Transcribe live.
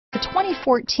The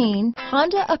 2014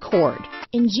 Honda Accord.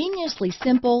 Ingeniously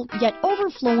simple, yet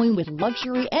overflowing with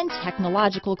luxury and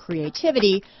technological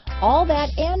creativity, all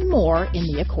that and more in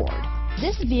the Accord.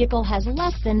 This vehicle has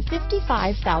less than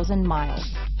 55,000 miles.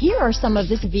 Here are some of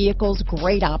this vehicle's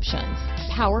great options: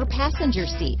 power passenger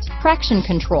seat, traction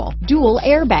control, dual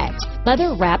airbags,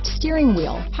 leather-wrapped steering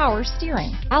wheel, power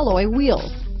steering, alloy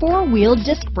wheels, four-wheel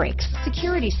disc brakes,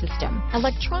 security system,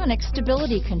 electronic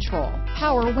stability control,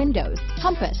 power windows,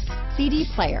 compass, CD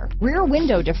player, rear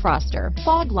window defroster,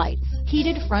 fog lights,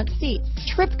 heated front seats,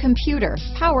 trip computer,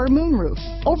 power moonroof,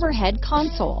 overhead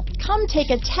console. Come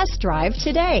take a test drive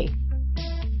today.